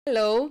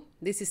Hello,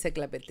 this is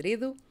Thekla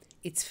Petridou.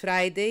 It's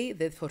Friday,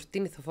 the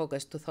 14th of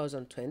August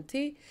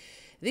 2020.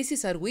 This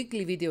is our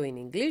weekly video in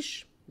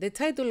English. The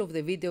title of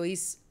the video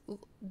is,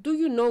 do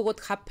you know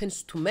what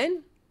happens to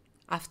men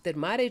after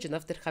marriage and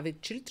after having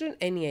children?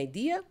 Any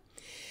idea?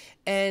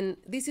 And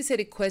this is a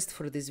request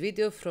for this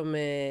video from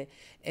a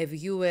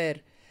viewer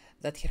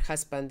that her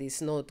husband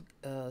is not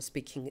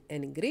speaking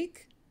any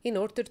Greek, in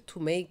order to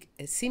make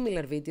a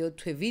similar video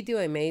to a video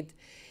I made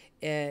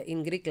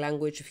in Greek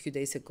language a few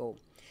days ago.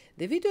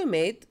 The video I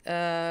made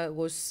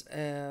was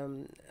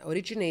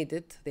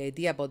originated, the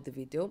idea about the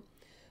video,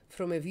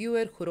 from a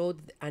viewer who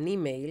wrote an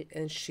email,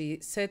 and she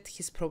said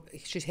she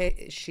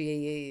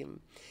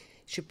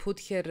put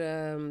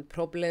her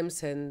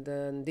problems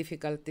and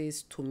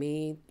difficulties to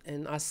me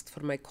and asked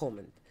for my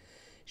comment.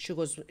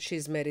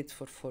 She's married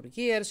for 4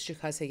 years. She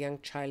has a young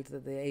child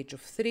at the age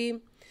of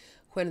 3.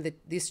 When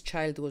this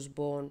child was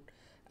born,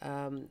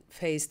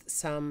 faced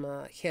some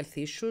health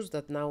issues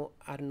that now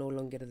are no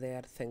longer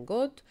there, thank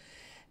God.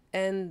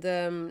 And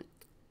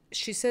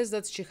she says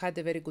that she had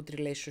a very good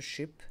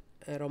relationship,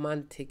 a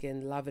romantic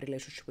and love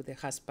relationship with her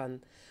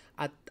husband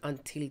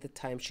until the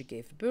time she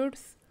gave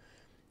birth.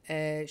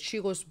 She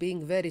was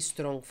being very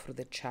strong for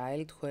the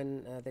child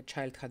when the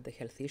child had the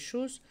health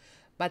issues,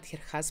 but her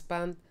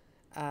husband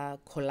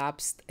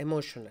collapsed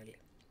emotionally.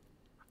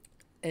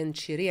 And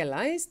she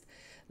realized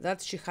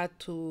that she had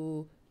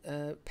to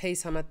pay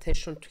some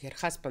attention to her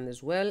husband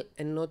as well,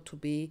 and not to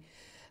be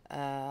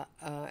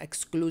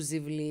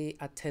exclusively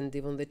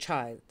attentive on the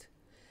child.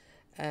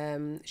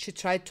 She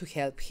tried to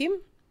help him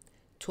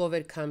to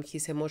overcome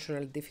his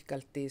emotional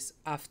difficulties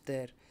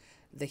after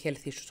the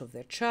health issues of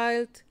their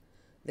child.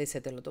 They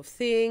said a lot of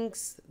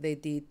things.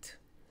 They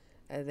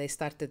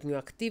started new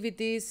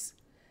activities,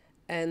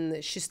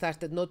 and she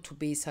started not to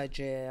be such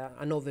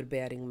an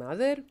overbearing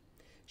mother.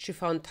 She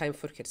found time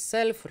for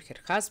herself, for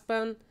her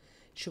husband.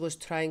 She was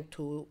trying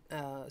to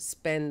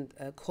spend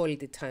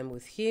quality time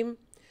with him.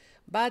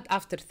 But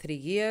after 3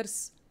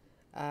 years,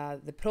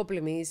 the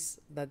problem is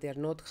that they are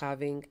not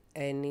having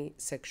any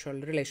sexual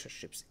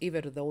relationships,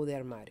 even though they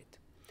are married.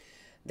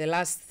 The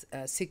last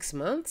 6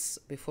 months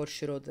before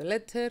she wrote the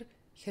letter,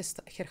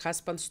 her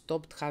husband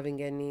stopped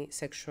having any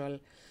sexual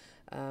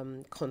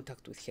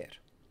contact with her.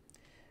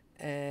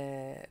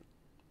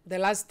 The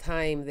last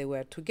time they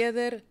were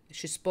together,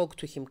 she spoke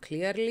to him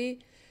clearly,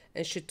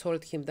 and she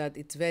told him that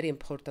it's very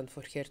important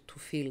for her to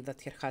feel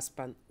that her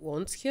husband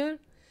wants her,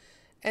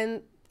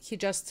 and he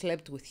just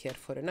slept with her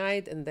for a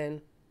night and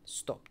then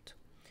stopped.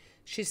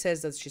 She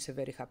says that she's a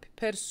very happy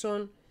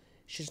person.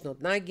 She's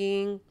not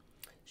nagging.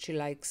 She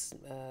likes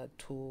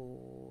to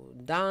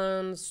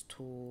dance,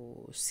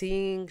 to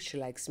sing. She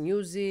likes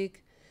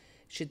music.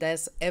 She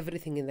does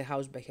everything in the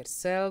house by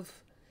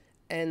herself.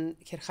 And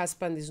her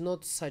husband is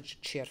not such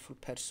a cheerful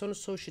person,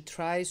 so she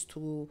tries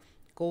to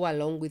go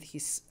along with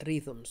his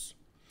rhythms.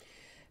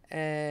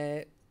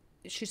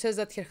 She says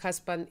that her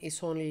husband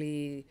is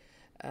only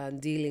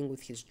dealing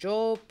with his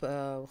job,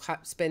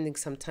 spending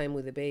some time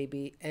with the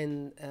baby,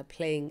 and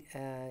playing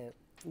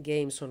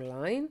games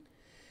online.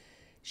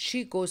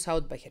 She goes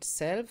out by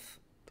herself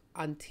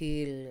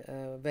until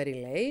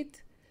very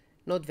late,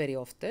 not very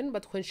often,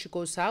 but when she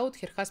goes out,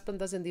 her husband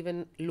doesn't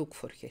even look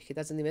for her. He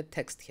doesn't even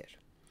text her.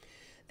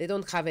 They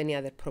don't have any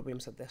other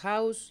problems at the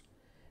house,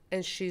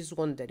 and she's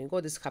wondering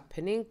what is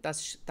happening.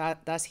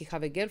 Does he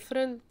have a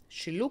girlfriend?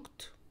 She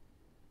looked.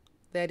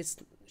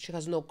 She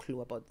has no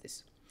clue about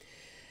this.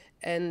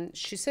 And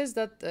she says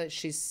that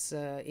she's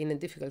in a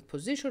difficult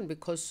position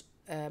because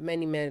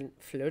many men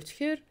flirt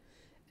her,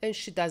 and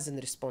she doesn't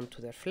respond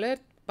to their flirt,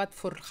 but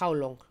for how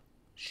long,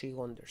 she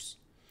wonders.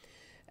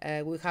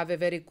 We have a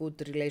very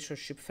good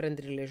relationship,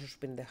 friendly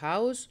relationship in the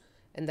house,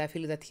 and I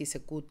feel that he's a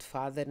good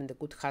father and a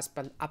good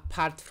husband,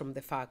 apart from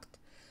the fact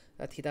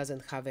that he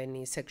doesn't have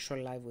any sexual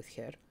life with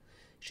her.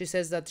 She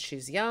says that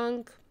she's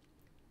young.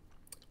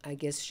 I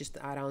guess she's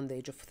around the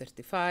age of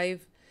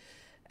 35,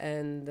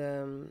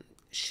 and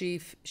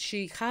she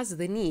has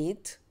the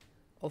need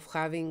of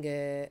having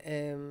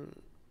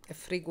a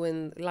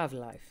frequent love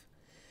life.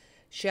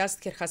 She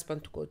asked her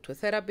husband to go to a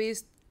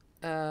therapist.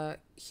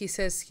 He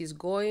says he's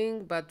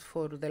going, but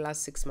for the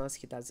last 6 months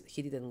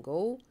he didn't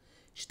go.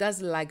 She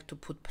doesn't like to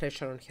put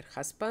pressure on her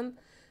husband,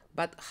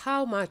 but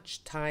how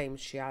much time,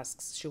 she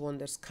asks, she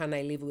wonders, can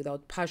I live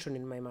without passion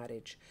in my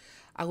marriage?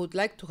 I would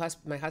like to ask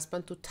my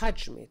husband to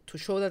touch me, to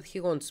show that he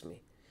wants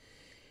me.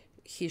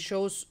 He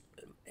shows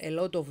a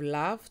lot of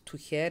love to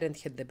her and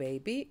the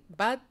baby,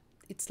 but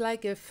it's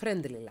like a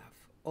friendly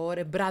love or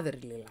a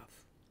brotherly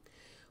love.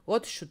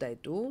 What should I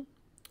do?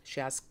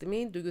 She asked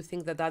me. Do you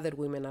think that other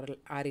women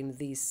are in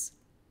this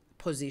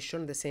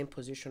position, the same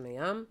position I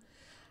am?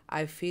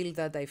 I feel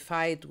that I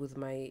fight with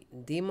my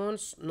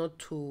demons not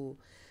to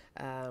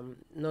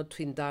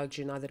indulge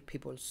in other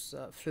people's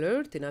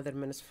flirt, in other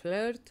men's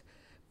flirt.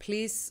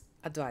 Please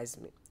advise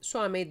me. So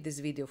I made this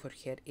video for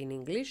her in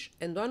English,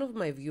 and one of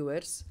my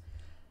viewers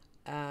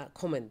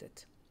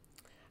commented,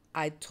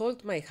 I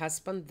told my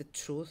husband the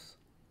truth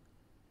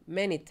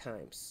many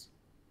times,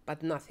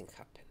 but nothing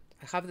happened.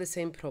 I have the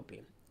same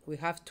problem. We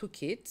have 2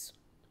 kids,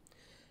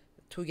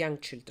 2 young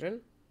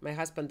children. My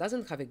husband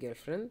doesn't have a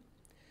girlfriend.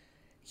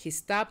 He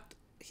stopped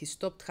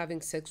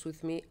having sex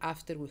with me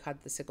after we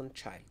had the second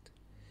child.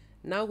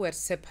 Now we're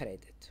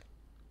separated.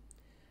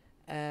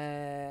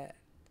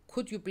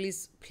 Could you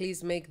please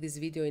make this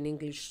video in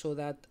English so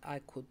that I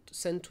could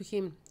send to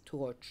him to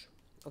watch?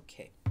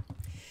 Okay.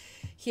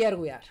 Here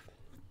we are.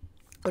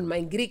 On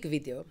my Greek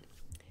video,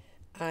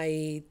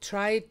 I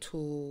tried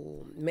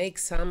to make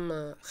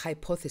some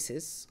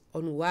hypothesis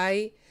on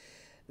why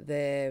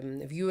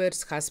the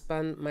viewer's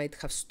husband might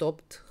have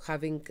stopped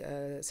having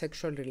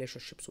sexual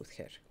relationships with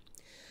her.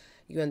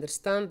 You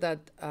understand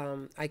that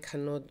I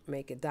cannot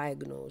make a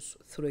diagnosis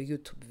through a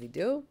YouTube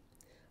video.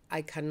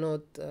 I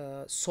cannot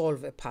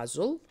solve a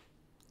puzzle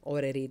or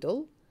a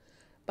riddle,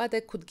 but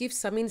I could give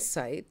some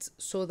insights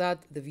so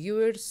that the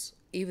viewers,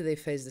 if they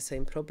face the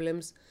same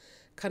problems,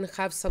 can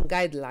have some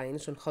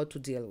guidelines on how to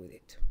deal with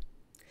it.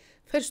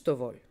 First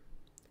of all,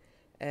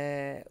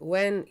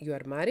 when you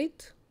are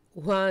married,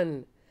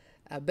 one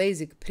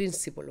basic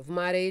principle of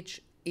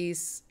marriage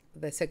is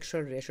the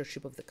sexual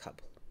relationship of the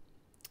couple.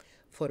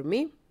 For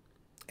me,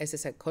 as a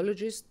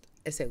psychologist,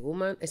 as a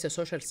woman, as a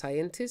social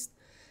scientist,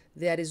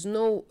 there is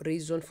no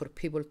reason for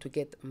people to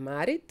get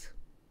married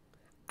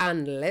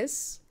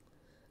unless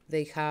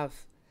they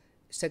have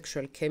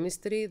sexual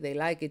chemistry, they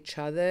like each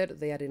other,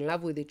 they are in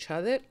love with each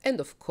other, and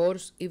of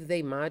course, if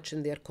they match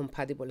and they are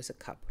compatible as a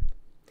couple.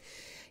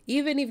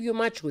 Even if you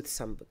match with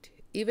somebody,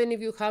 even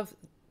if you have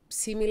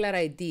similar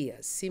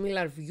ideas,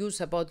 similar views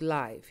about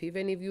life,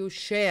 even if you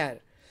share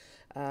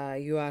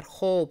your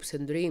hopes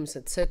and dreams,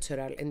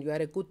 etc., and you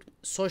are a good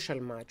social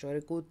match or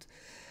a good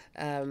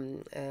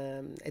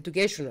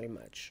educational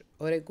match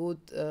or a good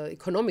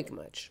economic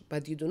match,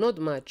 but you do not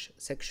match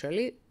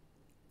sexually,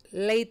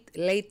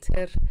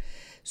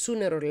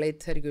 sooner or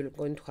later you're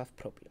going to have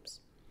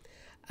problems.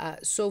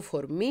 So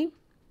for me,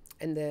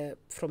 and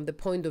from the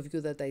point of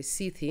view that I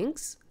see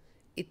things,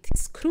 it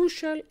is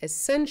crucial,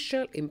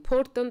 essential,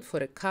 important for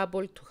a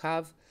couple to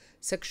have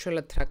sexual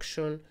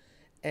attraction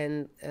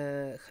and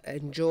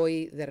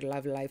enjoy their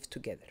love life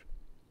together.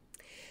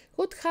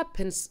 What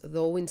happens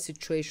though in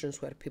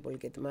situations where people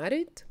get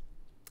married,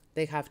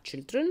 they have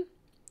children,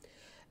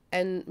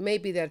 and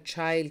maybe their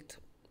child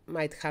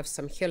might have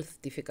some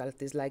health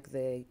difficulties, like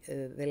the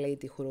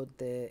lady who wrote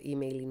the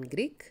email in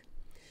Greek,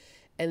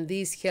 and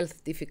these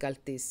health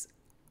difficulties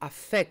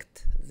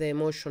affect the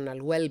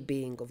emotional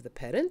well-being of the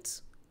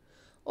parents.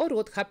 Or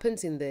what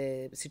happens in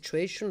the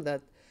situation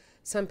that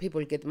some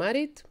people get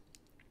married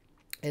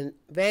and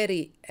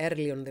very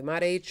early on the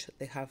marriage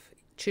they have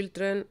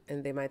children,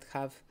 and they might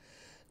have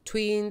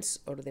twins,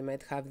 or they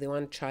might have the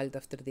one child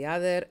after the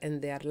other,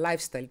 and their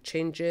lifestyle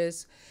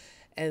changes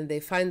and they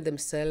find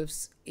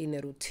themselves in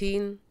a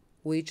routine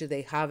which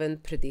they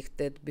haven't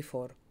predicted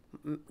before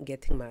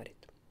getting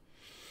married.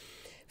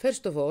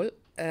 First of all,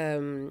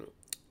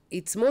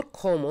 it's more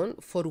common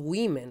for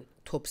women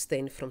to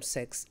abstain from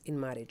sex in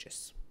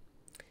marriages.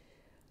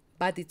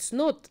 But it's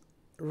not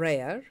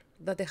rare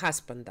that a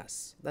husband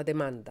does, that a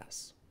man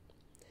does.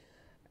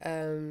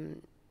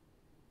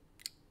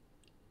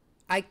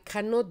 I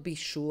cannot be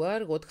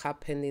sure what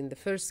happened in the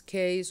first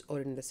case or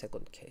in the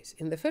second case.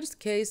 In the first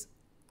case,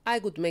 I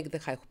would make the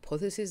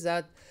hypothesis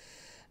that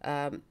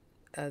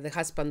the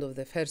husband of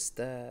the first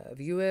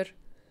viewer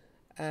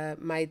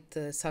might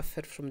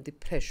suffer from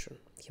depression.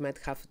 He might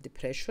have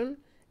depression,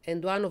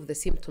 and one of the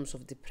symptoms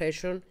of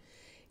depression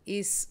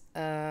is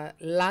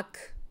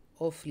lack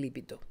of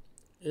libido,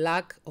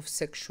 lack of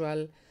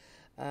sexual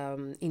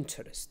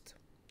interest,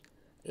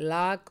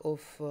 lack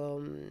of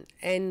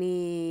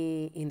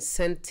any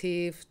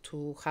incentive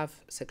to have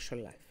sexual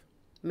life.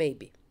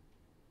 Maybe.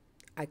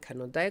 I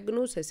cannot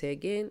diagnose. I say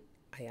again,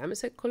 I am a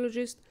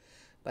psychologist,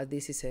 but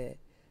this is a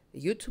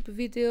YouTube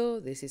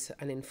video, this is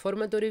an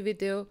informatory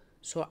video,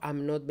 so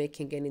I'm not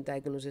making any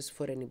diagnosis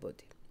for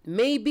anybody.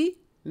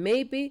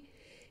 Maybe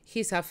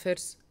he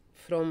suffers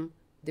from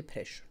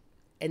depression.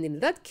 And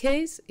in that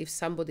case, if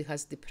somebody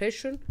has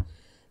depression,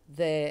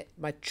 the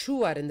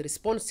mature and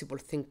responsible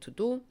thing to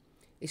do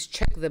is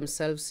check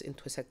themselves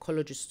into a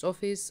psychologist's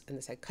office and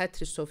a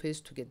psychiatrist's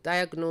office to get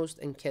diagnosed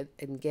and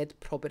get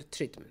proper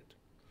treatment.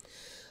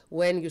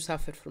 When you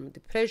suffer from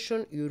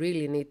depression, you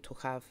really need to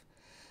have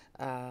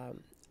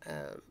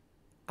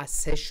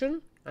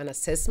assessment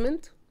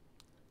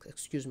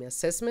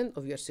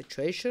of your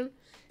situation,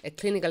 a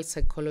clinical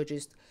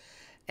psychologist,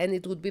 and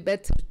it would be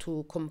better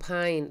to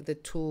combine the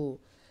two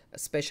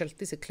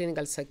specialties, a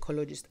clinical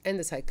psychologist and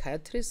a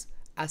psychiatrist,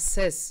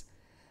 assess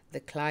the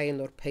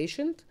client or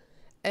patient,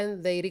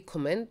 and they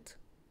recommend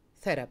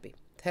therapy.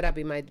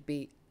 Therapy might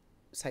be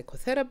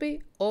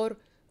psychotherapy or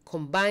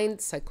combined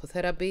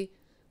psychotherapy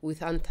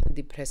with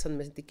antidepressant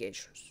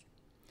medications.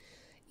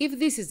 If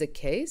this is the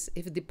case,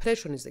 if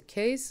depression is the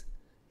case,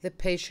 the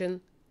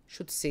patient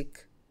should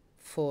seek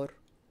for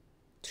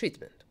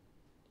treatment.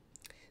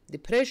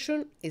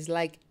 Depression is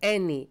like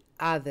any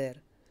other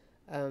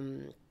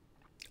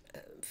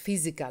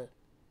physical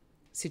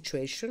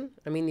situation.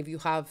 I mean, if you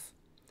have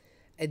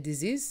a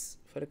disease,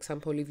 for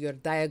example, if you're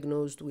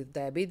diagnosed with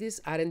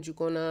diabetes, aren't you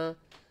gonna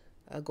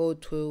go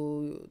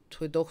to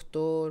a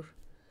doctor,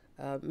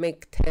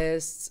 make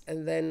tests,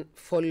 and then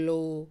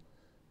follow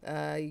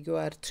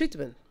your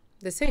treatment.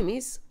 The same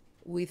is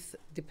with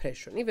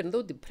depression, even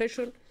though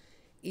depression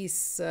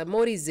is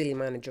more easily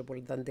manageable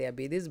than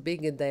diabetes.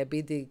 Being a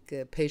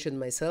diabetic patient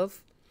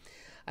myself,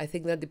 I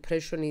think that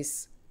depression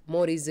is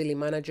more easily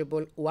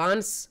manageable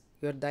once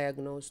you're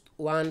diagnosed,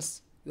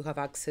 once you have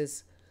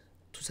access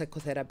to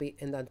psychotherapy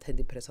and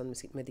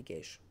antidepressant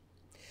medication.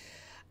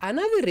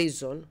 Another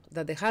reason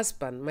that the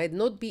husband might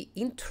not be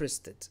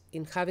interested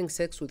in having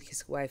sex with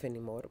his wife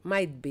anymore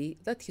might be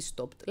that he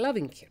stopped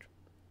loving her.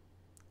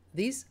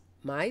 This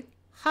might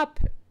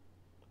happen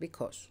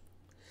because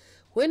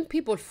when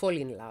people fall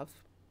in love,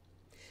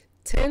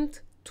 tend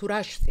to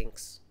rush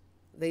things.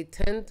 They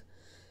tend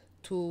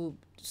to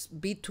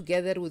be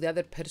together with the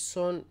other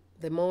person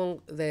the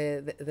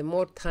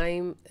more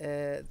time,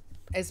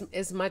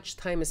 as much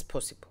time as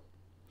possible.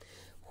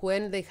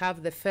 When they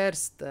have the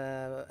first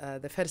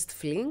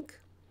fling,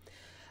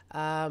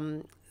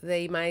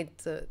 they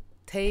might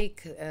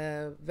take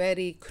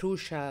very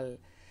crucial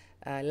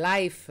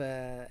life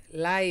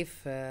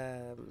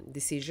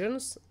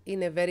decisions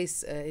in a very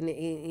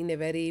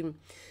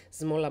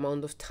small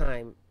amount of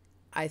time.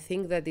 I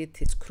think that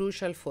it is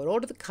crucial for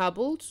all the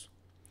couples.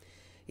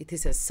 It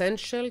is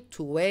essential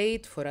to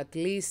wait for at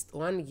least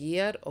 1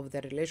 year of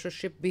the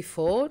relationship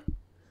before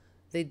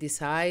they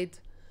decide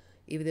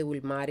if they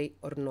will marry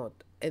or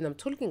not. And I'm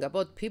talking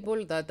about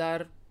people that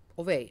are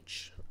of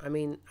age. I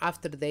mean,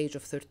 after the age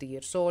of 30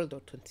 years old,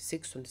 or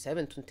 26,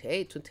 27,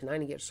 28,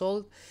 29 years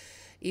old.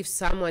 If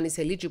someone is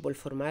eligible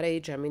for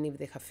marriage, I mean, if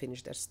they have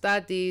finished their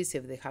studies,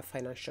 if they have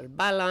financial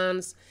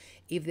balance,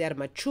 if they are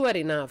mature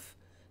enough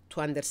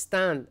to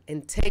understand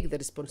and take the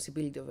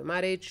responsibility of a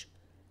marriage,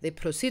 they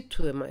proceed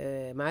to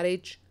a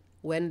marriage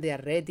when they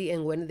are ready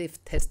and when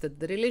they've tested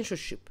the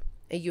relationship.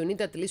 And you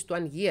need at least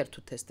 1 year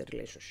to test the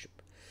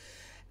relationship.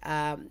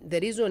 The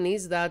reason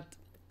is that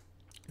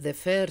the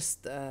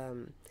first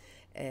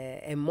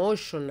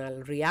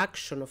emotional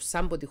reaction of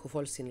somebody who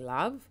falls in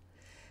love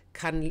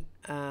can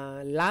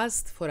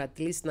last for at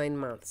least 9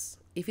 months.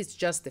 If it's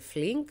just a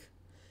fling,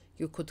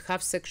 you could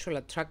have sexual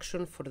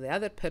attraction for the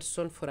other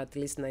person for at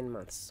least 9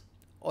 months,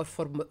 or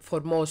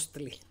for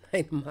mostly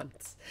 9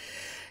 months.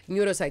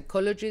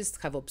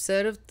 Neuropsychologists have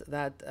observed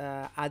that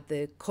at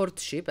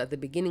the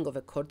beginning of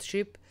a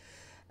courtship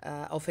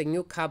of a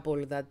new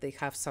couple, that they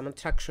have some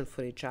attraction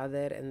for each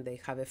other and they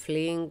have a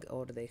fling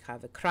or they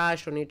have a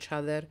crush on each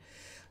other.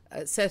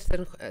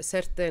 Certain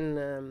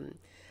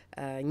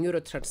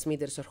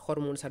neurotransmitters or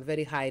hormones are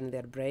very high in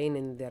their brain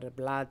and their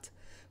blood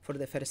for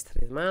the first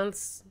 3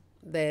 months.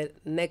 The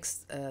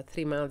next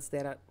 3 months they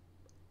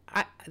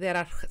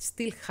are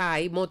still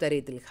high,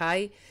 moderately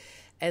high,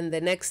 and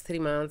the next 3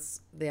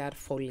 months they are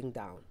falling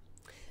down.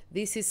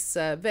 This is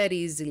very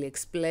easily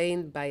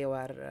explained by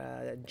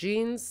our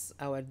genes,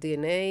 our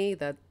DNA,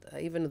 that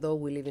even though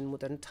we live in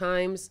modern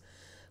times,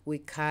 we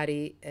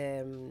carry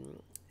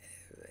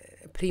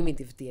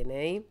primitive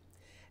DNA.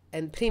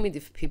 And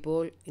primitive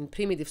people in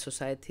primitive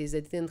societies,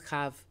 they didn't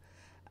have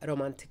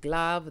romantic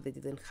love, they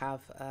didn't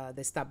have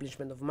the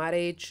establishment of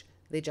marriage,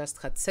 they just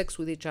had sex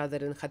with each other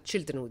and had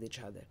children with each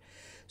other.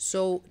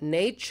 So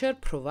nature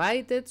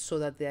provided so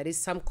that there is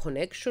some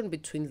connection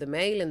between the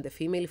male and the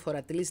female for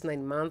at least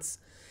 9 months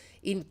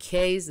in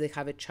case they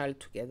have a child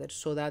together,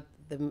 so that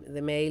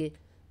the male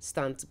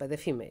stands by the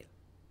female.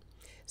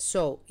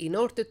 So in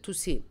order to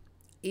see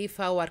if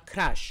our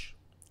crush,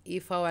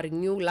 if our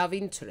new love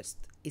interest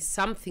is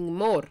something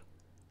more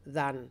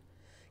than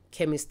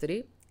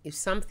chemistry, is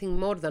something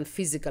more than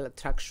physical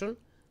attraction,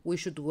 we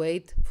should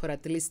wait for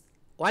at least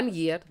 1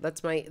 year.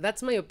 That's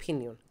my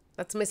opinion.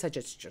 That's my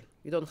suggestion.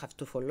 You don't have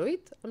to follow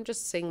it. I'm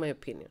just saying my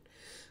opinion.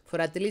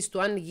 For at least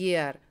 1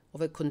 year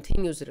of a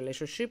continuous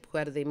relationship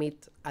where they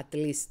meet at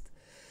least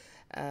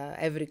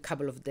every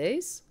couple of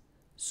days,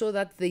 so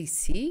that they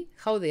see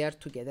how they are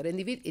together. And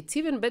it's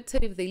even better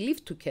if they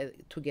live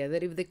together,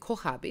 if they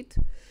cohabit,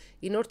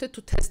 in order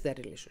to test their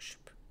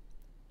relationship.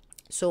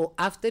 So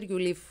after you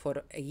live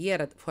for a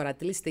year, for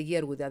at least a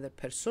year with the other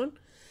person,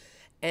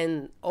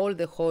 and all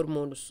the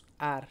hormones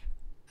are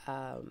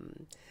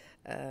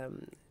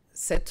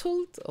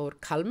settled or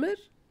calmer,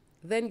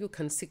 then you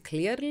can see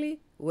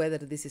clearly whether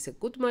this is a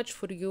good match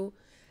for you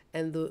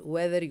and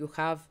whether you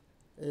have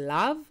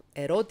love,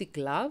 erotic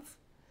love,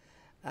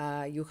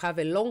 you have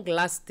a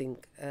long-lasting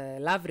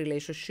love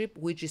relationship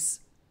which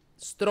is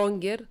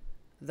stronger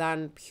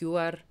than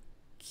pure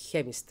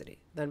chemistry,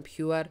 than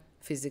pure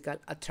physical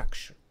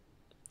attraction.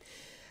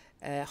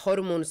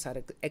 Hormones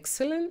are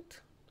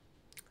excellent.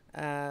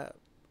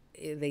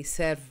 They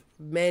serve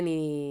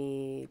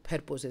many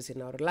purposes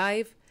in our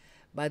life,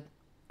 but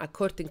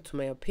according to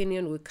my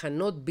opinion, we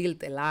cannot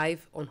build a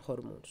life on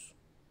hormones.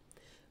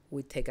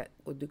 We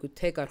could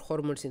take our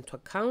hormones into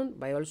account,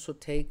 but also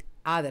take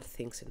other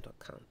things into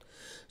account.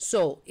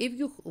 So if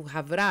you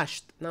have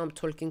rushed, now I'm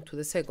talking to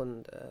the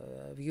second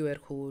viewer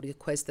who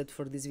requested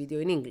for this video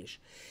in English.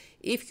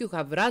 If you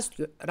have rushed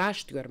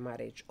your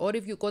marriage, or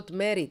if you got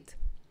married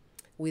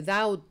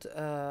without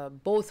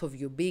both of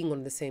you being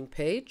on the same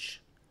page,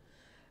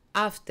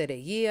 after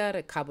a year,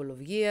 a couple of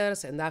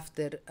years, and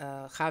after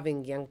having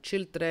young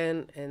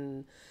children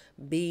and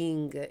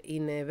being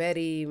in a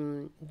very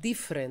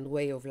different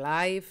way of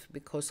life,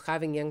 because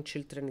having young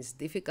children is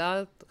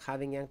difficult,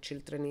 having young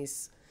children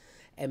is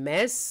a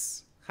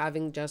mess,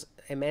 having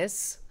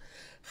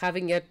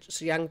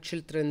young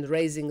children,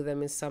 raising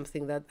them is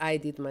something that I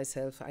did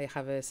myself. I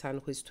have a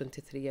son who is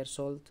 23 years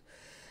old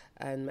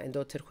and my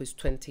daughter who is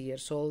 20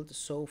 years old.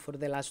 So for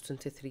the last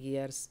 23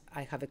 years,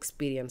 I have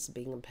experienced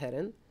being a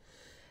parent.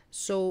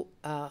 So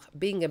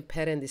being a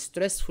parent is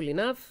stressful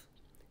enough.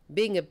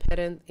 Being a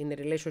parent in a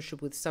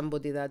relationship with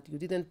somebody that you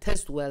didn't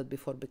test well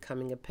before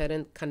becoming a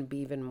parent can be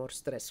even more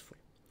stressful.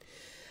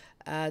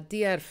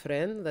 Dear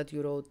friend that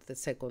you wrote the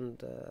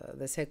second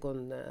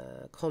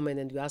comment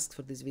and you asked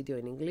for this video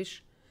in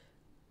English,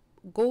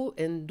 go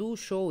and do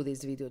show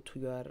this video to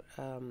your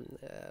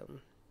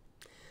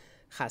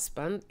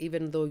husband,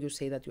 even though you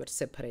say that you are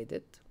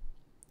separated.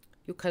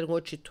 You can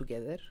watch it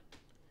together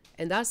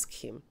and ask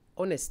him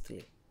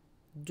honestly,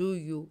 do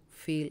you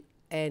feel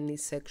any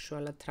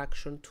sexual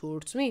attraction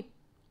towards me?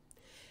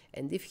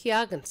 And if he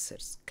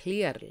answers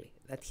clearly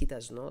that he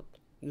does not,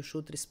 you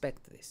should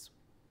respect this.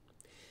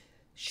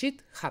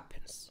 Shit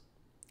happens.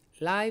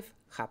 Life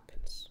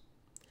happens.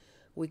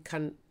 We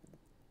can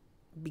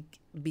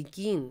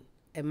begin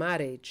a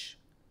marriage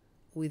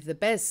with the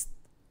best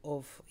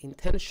of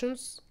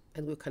intentions,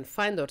 and we can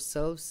find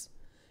ourselves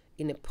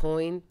in a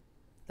point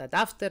that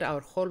after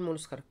our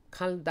hormones have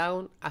calmed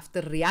down,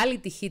 after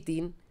reality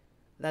hitting,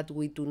 that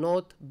we do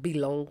not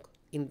belong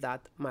in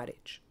that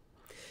marriage.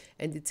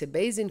 And it's a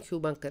basic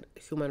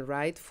human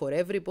right for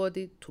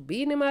everybody to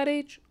be in a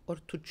marriage or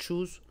to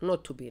choose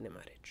not to be in a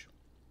marriage.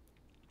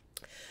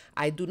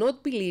 I do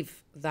not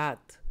believe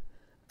that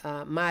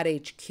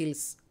marriage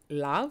kills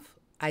love.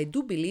 I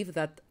do believe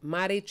that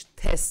marriage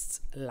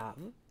tests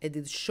love, and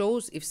it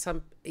shows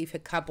if a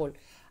couple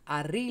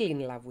are really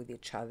in love with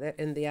each other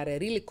and they are a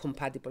really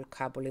compatible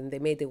couple and they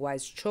made a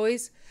wise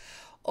choice,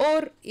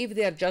 or if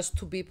they are just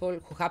two people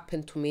who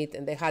happened to meet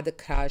and they had a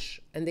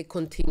crush and they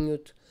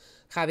continued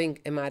having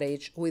a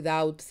marriage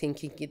without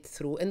thinking it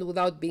through and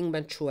without being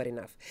mature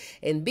enough.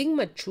 And being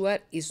mature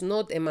is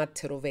not a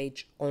matter of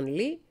age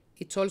only,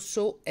 it's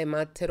also a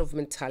matter of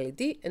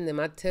mentality and a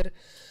matter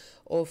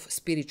of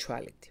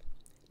spirituality.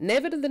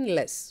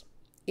 Nevertheless,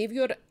 if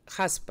your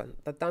husband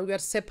that now you are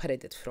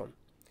separated from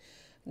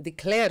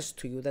declares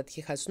to you that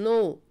he has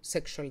no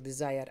sexual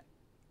desire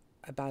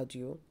about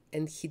you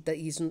and he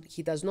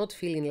does not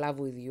feel in love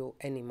with you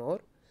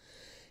anymore,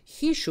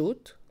 he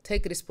should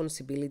take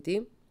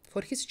responsibility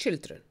for his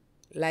children,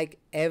 like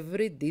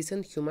every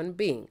decent human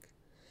being.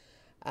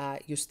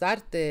 You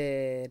start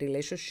a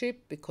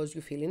relationship because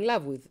you feel in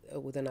love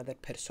with another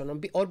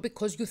person, or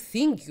because you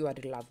think you are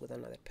in love with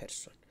another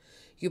person.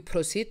 You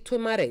proceed to a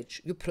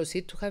marriage, you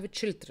proceed to have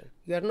children.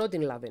 You are not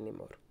in love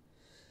anymore.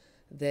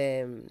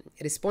 The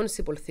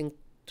responsible thing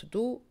to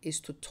do is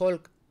to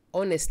talk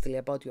honestly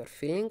about your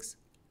feelings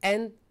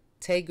and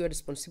take your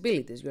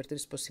responsibilities. Your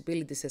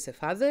responsibilities as a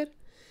father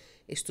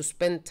is to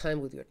spend time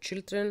with your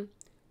children,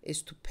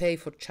 is to pay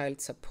for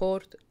child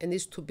support, and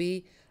is to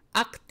be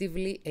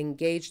actively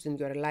engaged in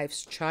your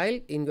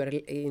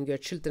in your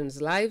children's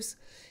lives,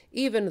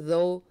 even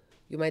though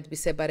you might be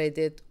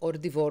separated or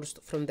divorced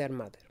from their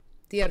mother.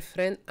 Dear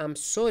friend, I'm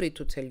sorry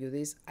to tell you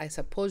this. I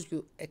suppose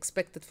you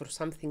expected for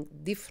something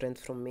different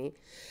from me,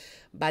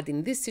 but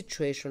in this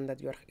situation that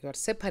you are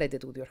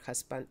separated with your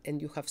husband and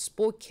you have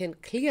spoken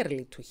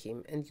clearly to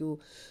him and you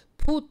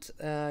put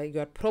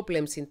your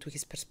problems into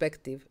his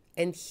perspective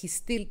and he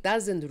still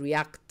doesn't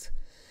react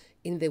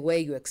in the way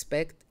you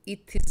expect,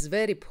 it is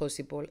very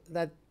possible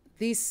that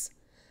this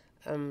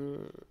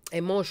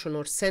emotion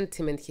or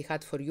sentiment he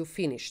had for you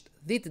finished.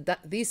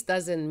 This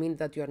doesn't mean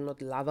that you are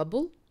not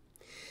lovable.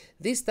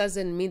 This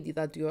doesn't mean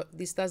that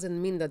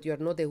you are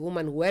not a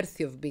woman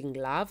worthy of being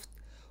loved,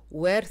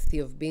 worthy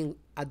of being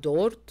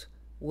adored,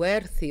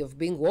 worthy of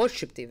being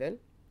worshipped even.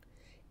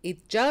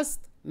 It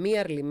just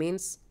merely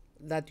means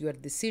that your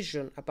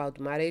decision about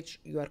marriage,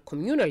 your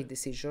communal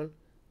decision,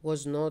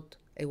 was not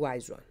a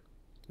wise one.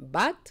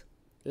 But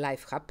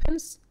life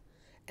happens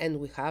and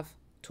we have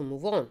to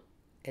move on.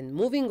 And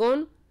moving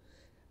on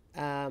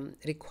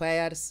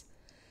requires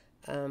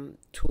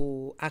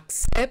to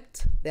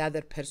accept the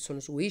other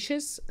person's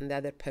wishes and the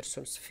other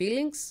person's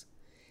feelings.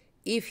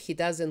 If he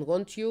doesn't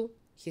want you,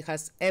 he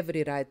has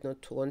every right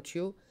not to want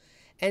you,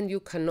 and you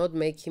cannot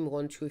make him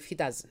want you if he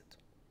doesn't.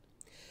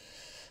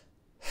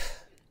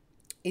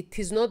 It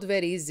is not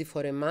very easy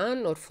for a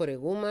man or for a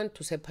woman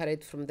to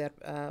separate from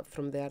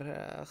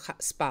their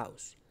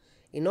spouse.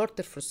 In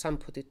order for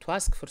somebody to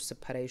ask for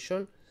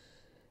separation,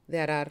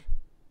 there are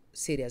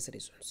serious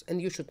reasons,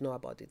 and you should know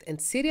about it.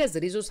 And serious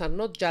reasons are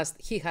not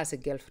just he has a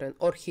girlfriend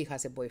or he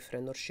has a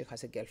boyfriend or she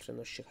has a girlfriend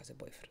or she has a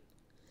boyfriend.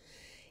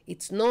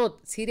 It's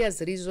not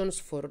serious reasons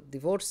for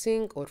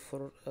divorcing or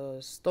for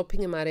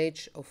stopping a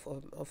marriage or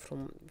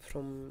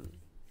from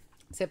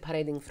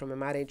separating from a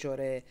marriage or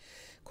a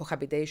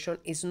cohabitation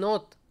is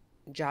not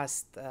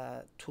just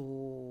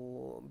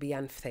to be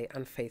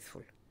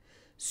unfaithful.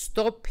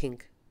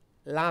 Stopping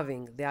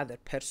loving the other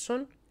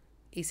person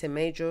is a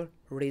major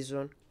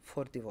reason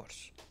for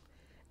divorce.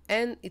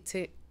 And it's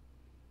a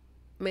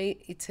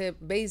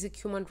basic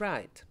human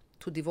right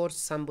to divorce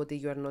somebody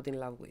you are not in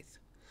love with.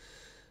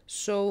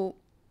 So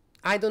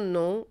I don't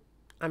know,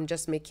 I'm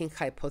just making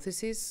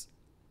hypotheses.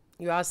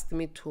 You asked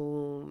me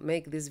to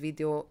make this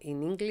video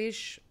in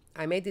English.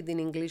 I made it in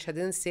English. I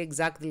didn't say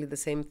exactly the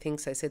same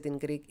things I said in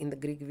the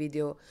Greek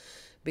video,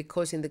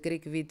 because in the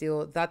Greek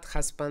video, that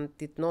husband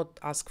did not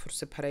ask for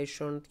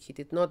separation. He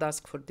did not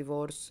ask for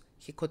divorce.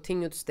 He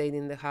continued staying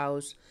in the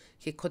house.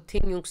 He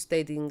continued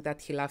stating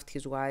that he loved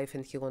his wife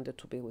and he wanted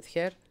to be with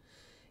her.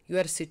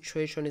 Your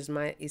situation is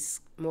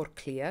more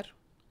clear.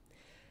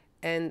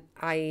 And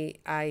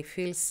I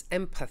feel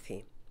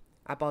empathy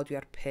about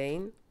your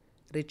pain.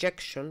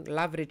 Rejection,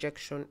 love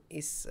rejection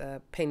is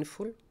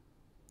painful.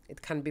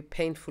 It can be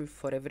painful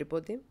for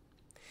everybody,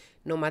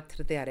 no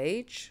matter their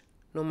age,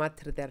 no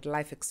matter their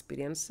life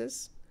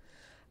experiences.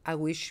 I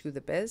wish you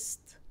the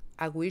best.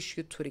 I wish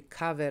you to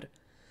recover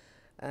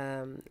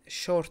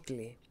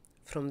shortly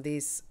from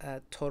this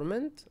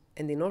torment.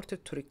 And in order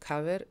to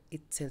recover,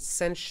 it's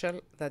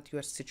essential that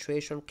your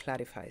situation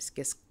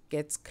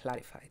gets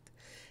clarified.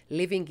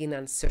 Living in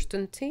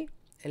uncertainty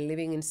and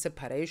living in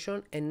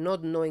separation and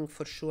not knowing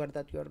for sure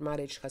that your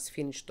marriage has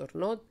finished or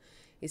not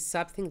is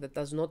something that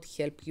does not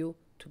help you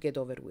to get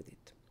over with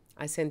it.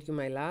 I send you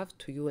my love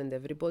to you and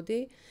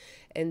everybody.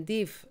 And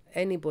if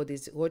anybody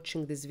is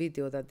watching this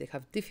video that they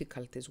have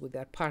difficulties with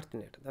their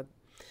partner, that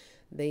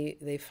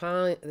they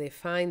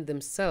find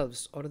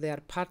themselves or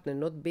their partner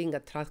not being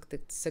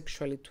attracted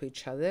sexually to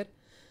each other,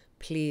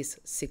 please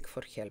seek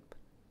for help.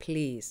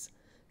 Please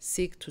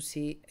seek to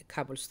see a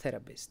couples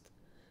therapist.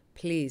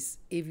 Please,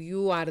 if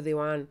you are the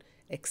one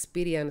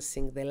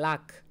experiencing the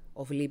lack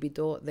of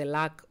libido, the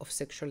lack of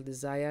sexual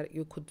desire,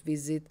 you could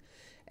visit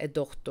a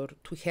doctor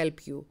to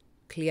help you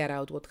clear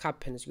out what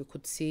happens. You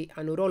could see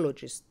a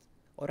neurologist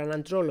or an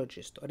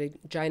andrologist or a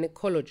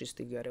gynecologist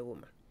if you are a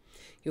woman.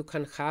 You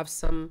can have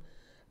some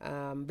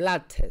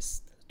blood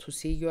tests to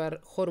see your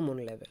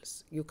hormone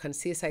levels. You can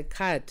see a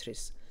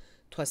psychiatrist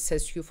to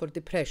assess you for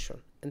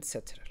depression,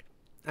 etc.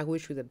 I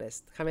wish you the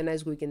best. Have a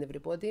nice weekend,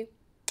 everybody.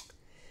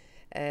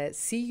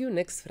 See you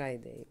next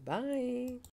Friday. Bye.